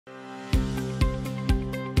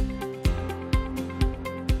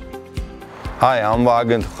Hi, I'm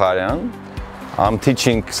Vaagn Toukharian. I'm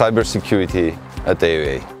teaching cybersecurity at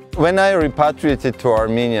AUA. When I repatriated to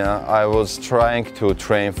Armenia, I was trying to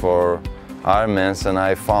train for Ironmans and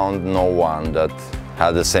I found no one that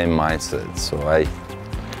had the same mindset. So I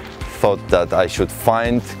thought that I should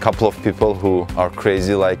find a couple of people who are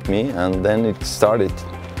crazy like me, and then it started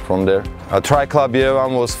from there. Tri Club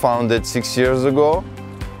Yerevan was founded 6 years ago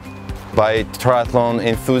by triathlon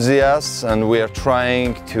enthusiasts, and we are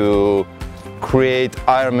trying to create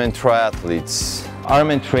Ironman triathletes.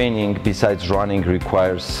 Ironman training, besides running,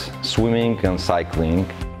 requires swimming and cycling.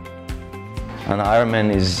 And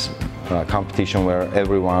Ironman is a competition where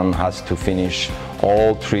everyone has to finish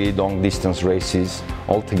all 3 long distance races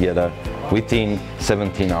all together within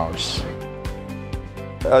 17 hours.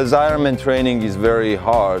 As Ironman training is very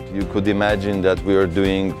hard, you could imagine that we are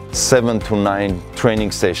doing 7 to 9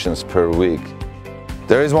 training sessions per week.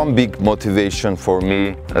 There is one big motivation for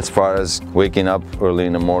me as far as waking up early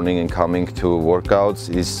in the morning and coming to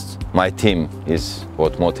workouts is my team is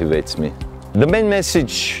what motivates me. The main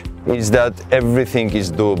message is that everything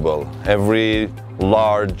is doable. Every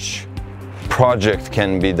large project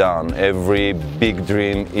can be done. Every big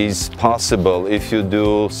dream is possible if you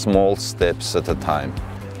do small steps at a time.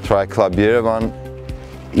 Tri Club Yerevan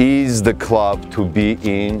is the club to be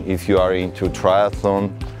in if you are into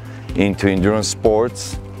triathlon, into endurance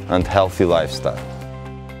sports and healthy lifestyle.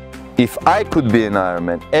 If I could be an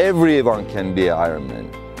Ironman, everyone can be an Ironman.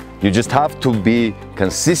 You just have to be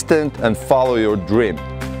consistent and follow your dream.